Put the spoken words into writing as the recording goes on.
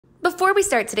Before we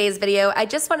start today's video, I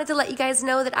just wanted to let you guys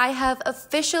know that I have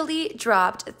officially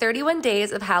dropped 31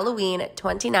 Days of Halloween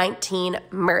 2019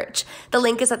 merch. The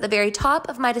link is at the very top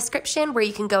of my description where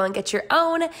you can go and get your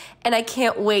own, and I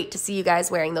can't wait to see you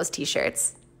guys wearing those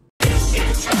t-shirts.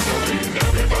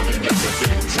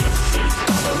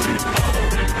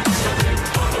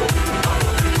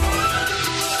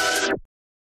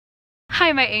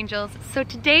 Hi, my angels. So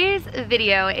today's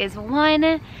video is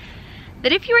one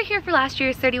that if you were here for last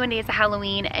year's 31 Days of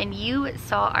Halloween and you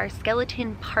saw our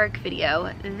Skeleton Park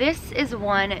video, this is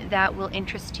one that will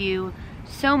interest you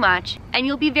so much, and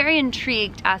you'll be very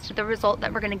intrigued as to the result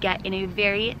that we're gonna get in a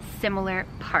very similar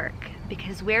park,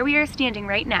 because where we are standing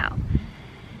right now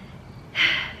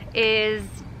is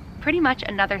pretty much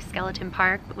another skeleton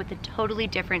park but with a totally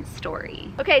different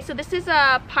story. Okay, so this is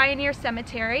a Pioneer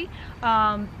Cemetery.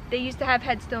 They used to have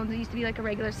headstones. It used to be like a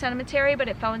regular cemetery, but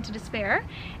it fell into despair.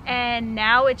 And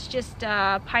now it's just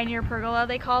Pioneer Pergola,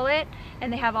 they call it.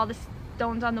 And they have all the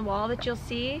stones on the wall that you'll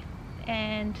see.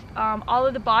 And all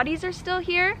of the bodies are still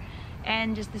here,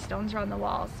 and just the stones are on the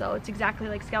wall. So it's exactly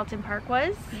like Skeleton Park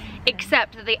was.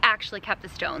 Except that they actually kept the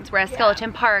stones, whereas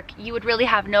Skeleton Park, you would really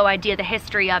have no idea the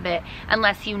history of it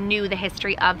unless you knew the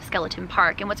history of Skeleton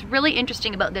Park. And what's really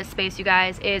interesting about this space, you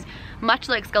guys, is much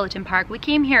like Skeleton Park, we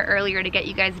came here earlier to get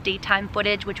you guys daytime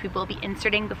footage, which we will be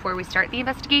inserting before we start the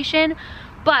investigation.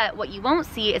 But what you won't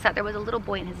see is that there was a little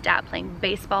boy and his dad playing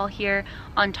baseball here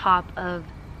on top of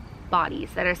bodies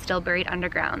that are still buried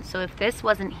underground. So if this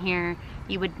wasn't here,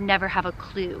 you would never have a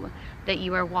clue that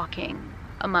you are walking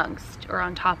amongst or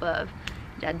on top of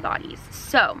dead bodies.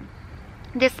 So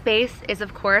this space is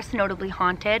of course notably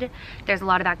haunted. There's a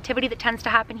lot of activity that tends to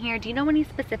happen here. Do you know any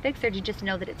specifics, or do you just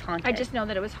know that it's haunted? I just know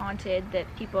that it was haunted,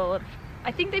 that people have,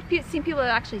 I think they've seen people, have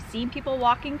actually seen people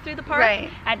walking through the park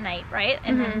at night, right?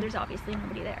 And then there's obviously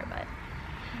nobody there, but.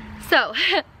 So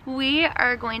we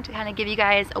are going to kind of give you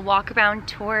guys a walk around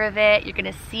tour of it. You're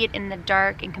gonna see it in the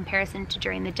dark in comparison to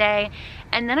during the day.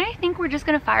 And then I think we're just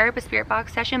gonna fire up a spirit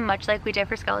box session, much like we did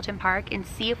for Skeleton Park, and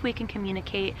see if we can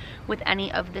communicate with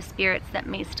any of the spirits that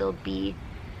may still be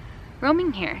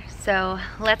roaming here. So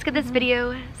let's get this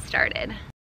video started.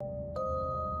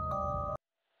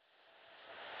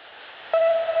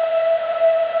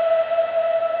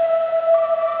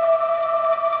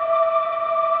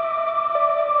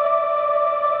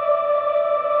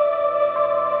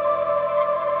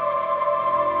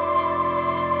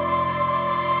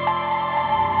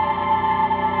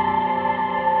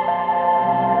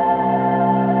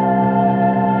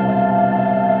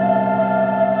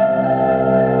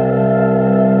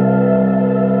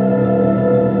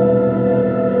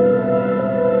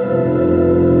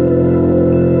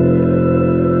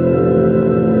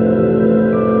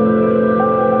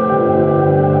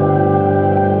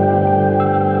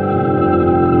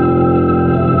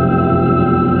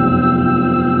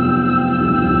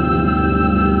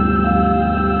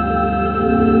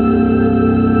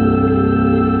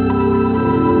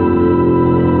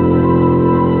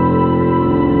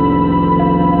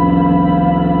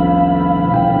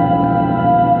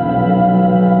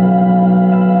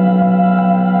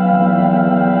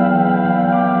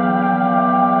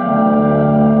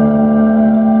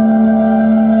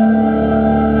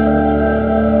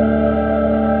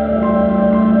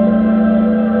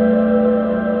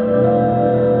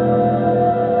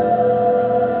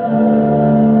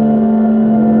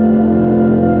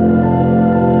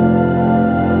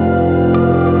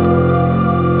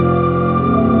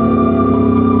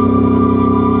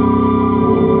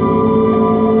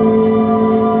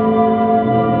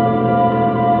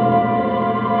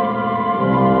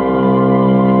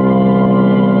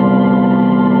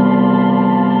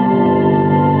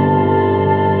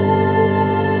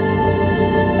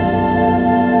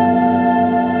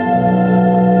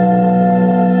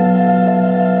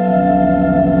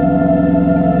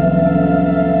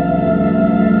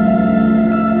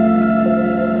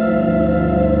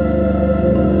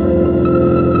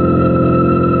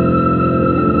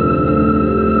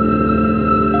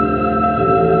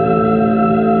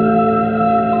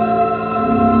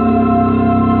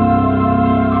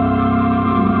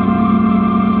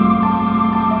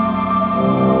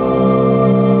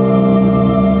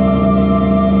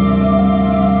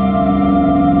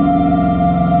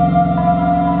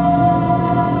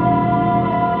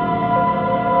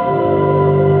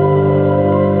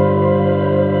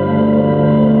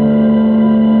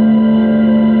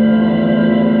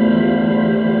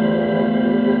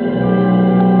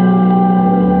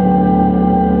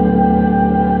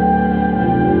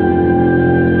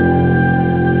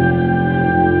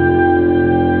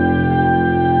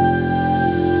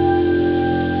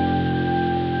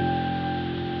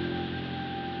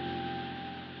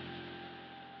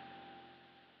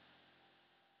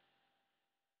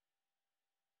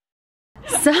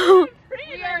 So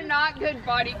we are not good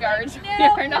bodyguards. We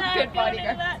are not good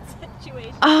bodyguards.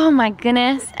 oh my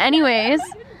goodness. Anyways,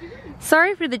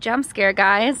 sorry for the jump scare,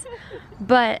 guys.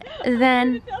 But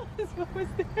then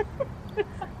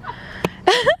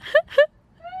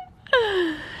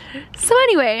so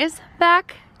anyways,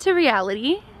 back to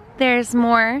reality. There's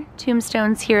more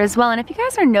tombstones here as well, and if you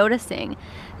guys are noticing,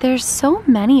 there's so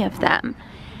many of them.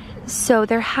 So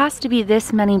there has to be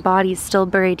this many bodies still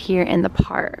buried here in the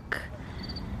park.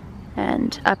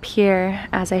 And up here,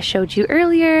 as I showed you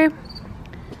earlier,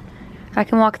 I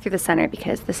can walk through the center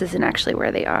because this isn't actually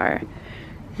where they are.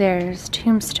 There's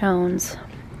tombstones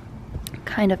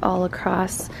kind of all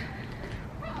across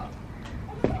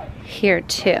here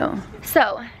too.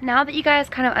 So now that you guys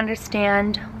kind of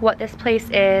understand what this place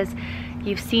is,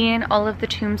 you've seen all of the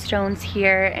tombstones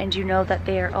here, and you know that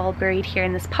they are all buried here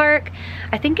in this park,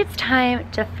 I think it's time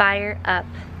to fire up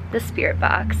the spirit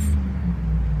box.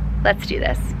 Let's do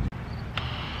this.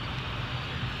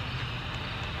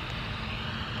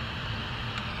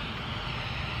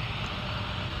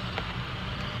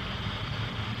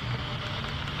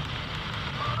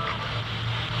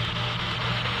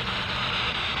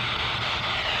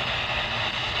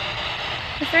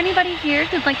 Is there anybody here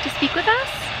who'd like to speak with us?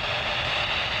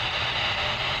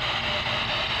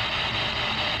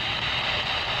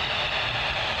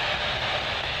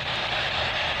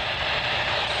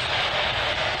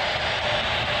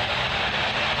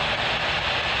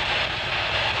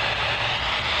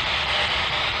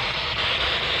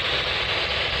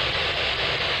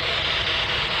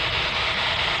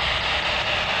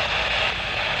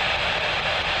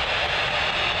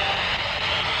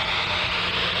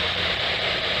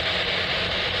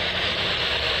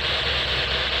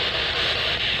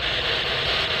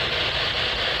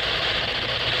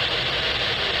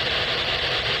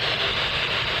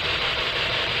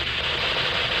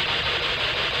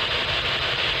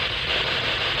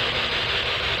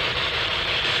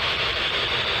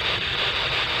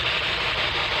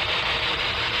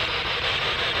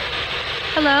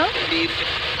 Hello?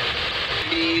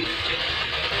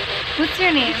 What's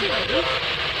your name?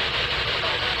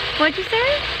 What'd you say?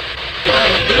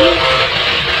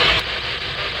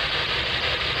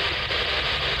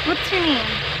 What's your name?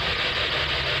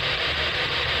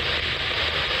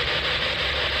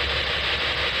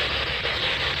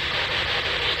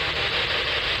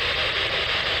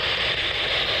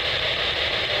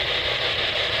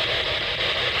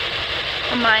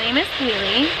 My name is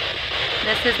Hailey.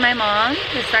 This is my mom.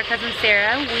 This is our cousin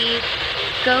Sarah. We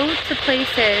go to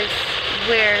places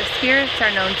where spirits are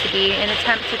known to be in an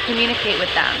attempt to communicate with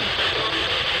them.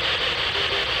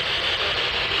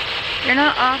 You're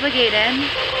not obligated,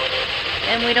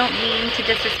 and we don't mean to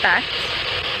disrespect,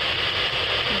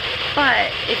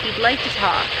 but if you'd like to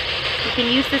talk, you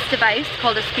can use this device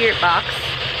called a spirit box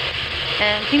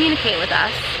and communicate with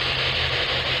us.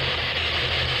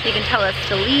 You can tell us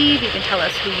to leave, you can tell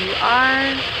us who you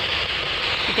are,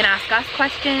 you can ask us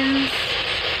questions.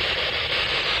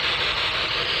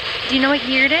 Do you know what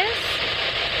year it is?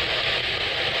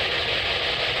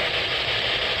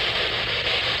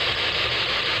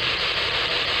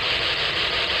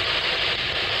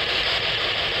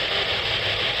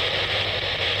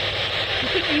 I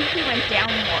think we usually went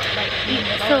down more, like in the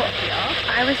middle So, of the field.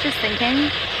 I was just thinking,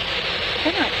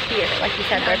 they're not here, like you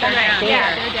said, they're down there.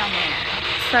 Yeah, they're down there.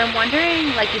 So I'm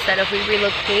wondering, like you said, if we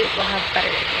relocate, we'll have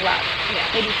better luck. Yeah.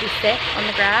 Maybe if we sit on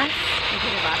the grass. We did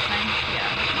it last time.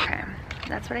 Yeah. Okay,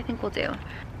 that's what I think we'll do.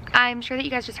 I'm sure that you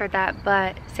guys just heard that,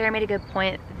 but Sarah made a good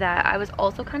point that I was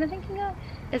also kind of thinking of,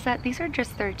 is that these are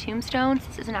just their tombstones.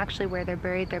 This isn't actually where they're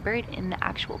buried. They're buried in the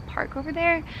actual park over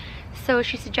there. So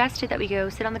she suggested that we go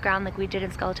sit on the ground like we did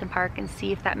in Skeleton Park and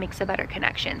see if that makes a better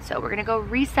connection. So we're gonna go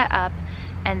reset up,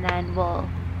 and then we'll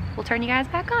turn you guys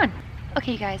back on.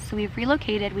 Okay guys, so we've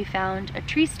relocated. We found a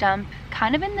tree stump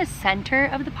kind of in the center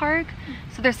of the park.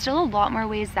 So there's still a lot more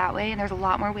ways that way, and there's a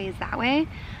lot more ways that way.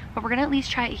 But we're gonna at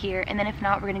least try it here, and then if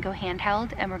not, we're gonna go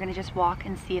handheld, and we're gonna just walk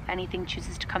and see if anything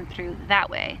chooses to come through that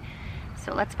way.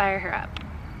 So let's fire her up.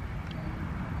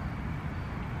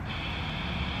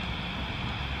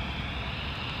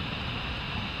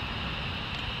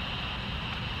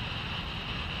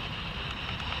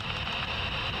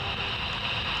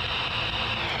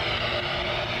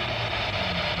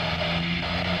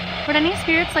 Would any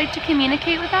spirits like to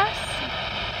communicate with us?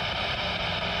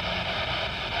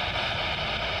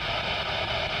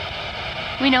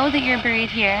 We know that you're buried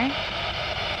here.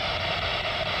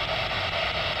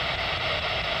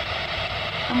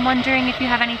 I'm wondering if you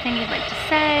have anything you'd like to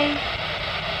say.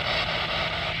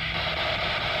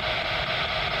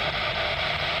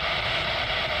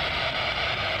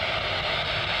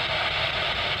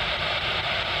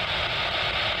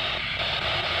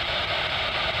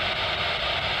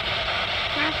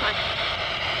 Fine.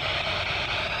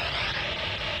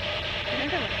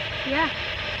 Another one. Yeah.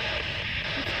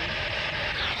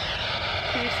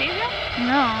 Did you see it yet?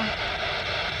 No.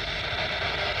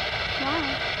 Wow.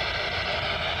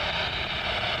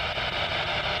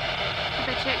 I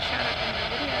bet you it showed up in the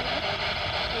video though.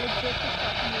 It legit just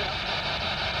got me up.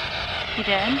 You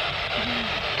did?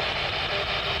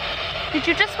 Did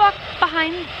you just walk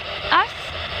behind us?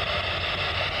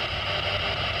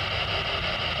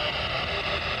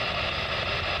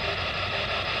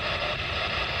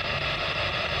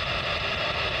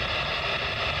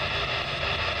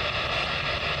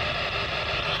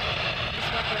 Just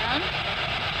walk around?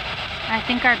 I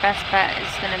think our best bet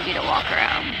is gonna be to walk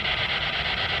around.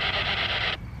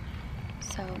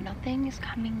 So nothing is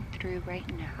coming through right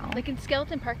now. Like in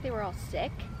Skeleton Park, they were all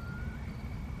sick.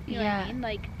 You know what I mean?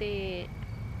 Like they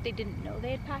didn't know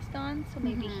they had passed on, so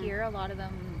maybe here a lot of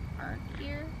them aren't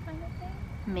here, kind of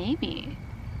thing.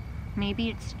 Maybe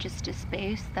it's just a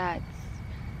space that's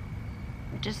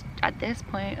just at this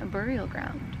point a burial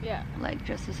ground. Yeah. Like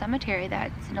just a cemetery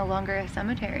that's no longer a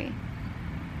cemetery.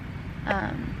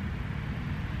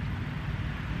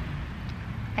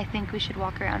 I think we should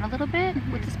walk around a little bit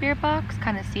with the spirit box,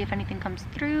 kind of see if anything comes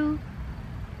through,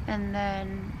 and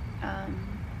then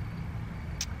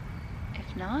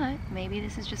if not, maybe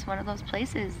this is just one of those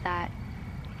places that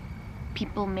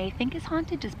people may think is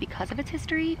haunted just because of its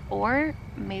history, or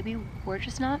maybe we're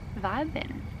just not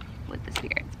vibing with the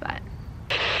spirits. But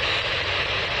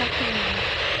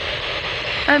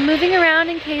I'm moving around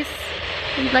in case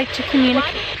you'd like to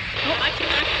communicate. Oh, I came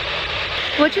back.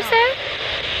 What'd you say?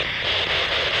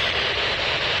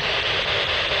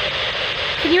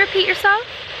 Can you repeat yourself?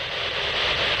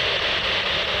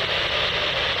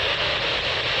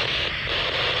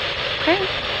 Okay.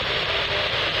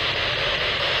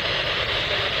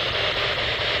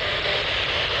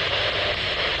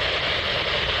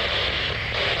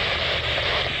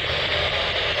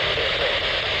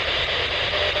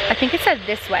 I think it said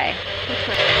this way. Which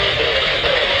way?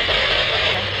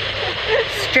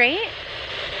 Straight?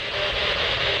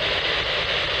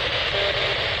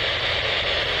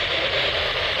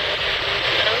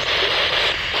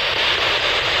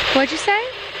 What'd you say?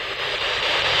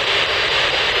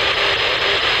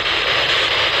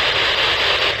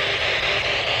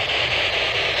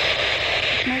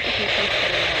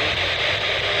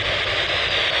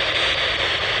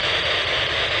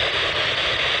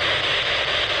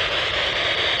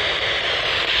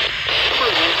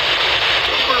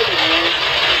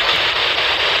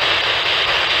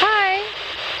 Hi.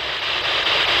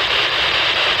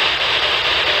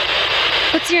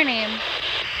 What's your name?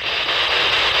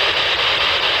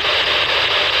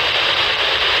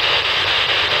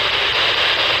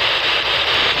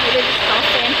 They're just all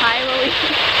saying hi while we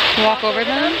Walk over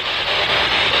them?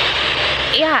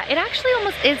 Yeah, it actually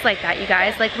almost is like that, you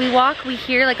guys. Like we walk, we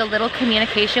hear like a little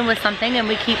communication with something, and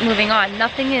we keep moving on.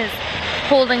 Nothing is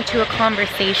holding to a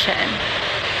conversation,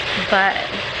 but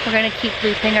we're gonna keep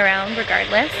looping around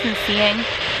regardless and seeing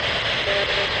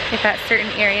if at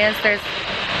certain areas there's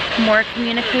more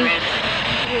communication.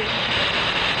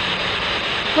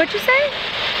 What'd you say?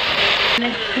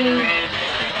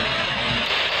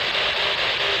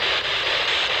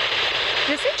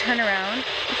 Did it say turn around?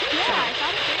 Yeah, I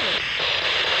thought it did.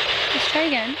 Let's try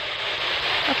again.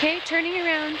 Okay, turning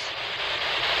around.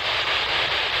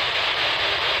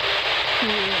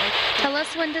 Tell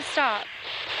us when to stop.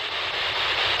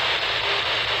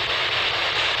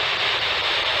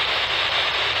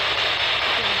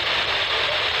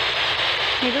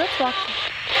 Maybe let's walk.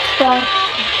 Stop.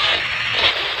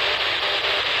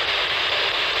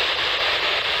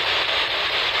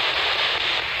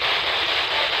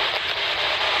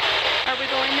 Are we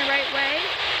going the right way?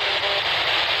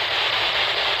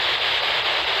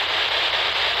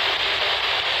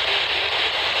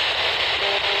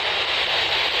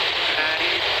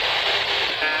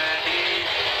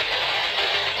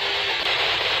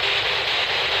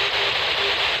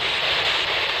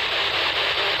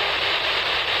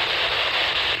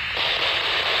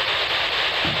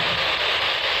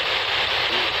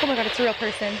 Oh my god, it's a real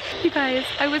person. You guys,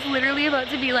 I was literally about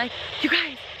to be like, you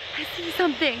guys, I see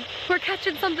something. We're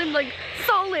catching something like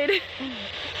solid. It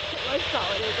was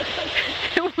solid.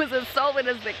 It was as solid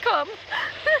as they come.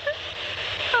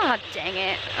 Oh, dang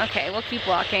it. Okay, we'll keep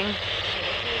walking.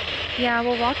 Yeah,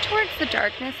 we'll walk towards the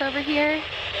darkness over here.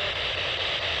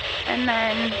 And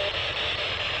then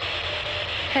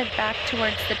head back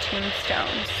towards the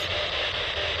tombstones.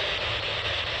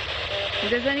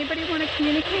 Does anybody want to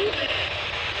communicate?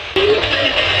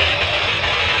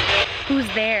 Who's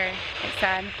there? It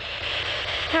said.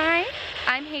 Hi,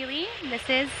 I'm Hailey. This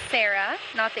is Sarah.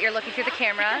 Not that you're looking through the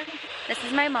camera. This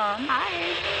is my mom.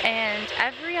 Hi. And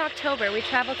every October we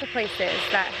travel to places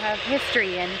that have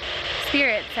history and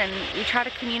spirits, and we try to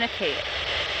communicate.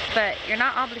 But you're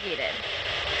not obligated.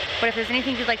 But if there's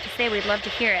anything you'd like to say, we'd love to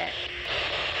hear it.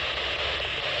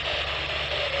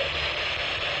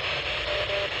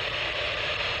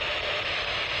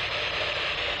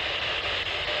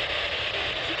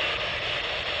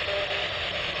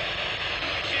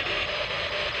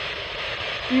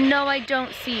 No, I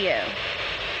don't see you.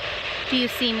 Do you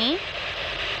see me?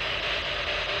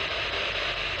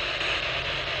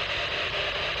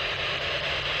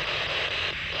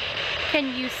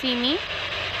 Can you see me?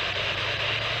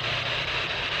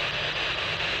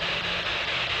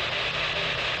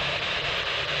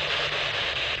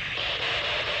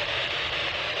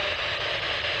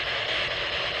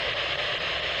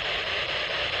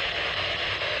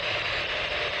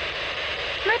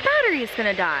 My battery is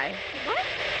gonna die. What?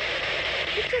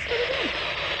 You just put it in.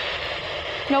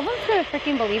 No one's gonna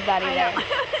freaking believe that I either. know.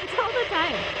 It's all the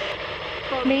time.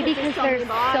 Well, Maybe because so many there's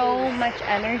bodies. so much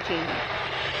energy.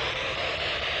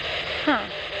 Huh.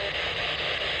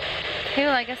 Okay,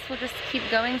 well, I guess we'll just keep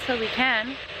going till we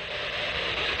can.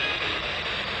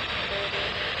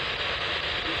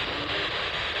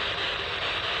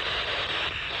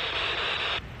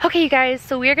 Okay, you guys,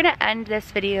 so we're gonna end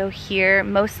this video here,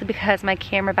 mostly because my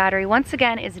camera battery once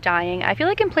again is dying. I feel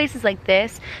like in places like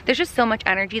this, there's just so much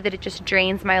energy that it just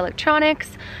drains my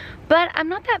electronics. But I'm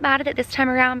not that mad at it this time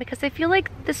around because I feel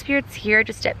like the spirits here are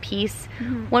just at peace.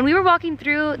 When we were walking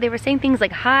through, they were saying things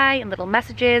like hi and little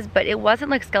messages, but it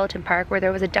wasn't like Skeleton Park where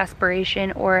there was a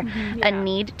desperation or a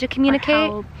need to communicate.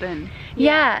 Or help and,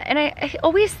 Yeah, and I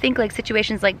always think like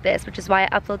situations like this, which is why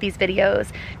I upload these videos,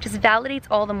 just validates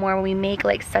all the more when we make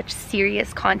like such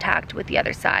serious contact with the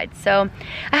other side. So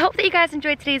I hope that you guys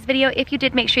enjoyed today's video. If you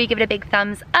did, make sure you give it a big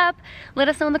thumbs up. Let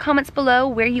us know in the comments below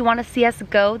where you want to see us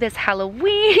go this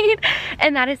Halloween.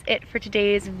 And that is it for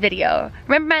today's video.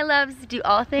 Remember, my loves, do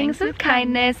all things with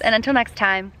kindness. And until next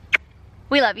time,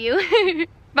 we love you.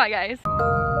 Bye, guys.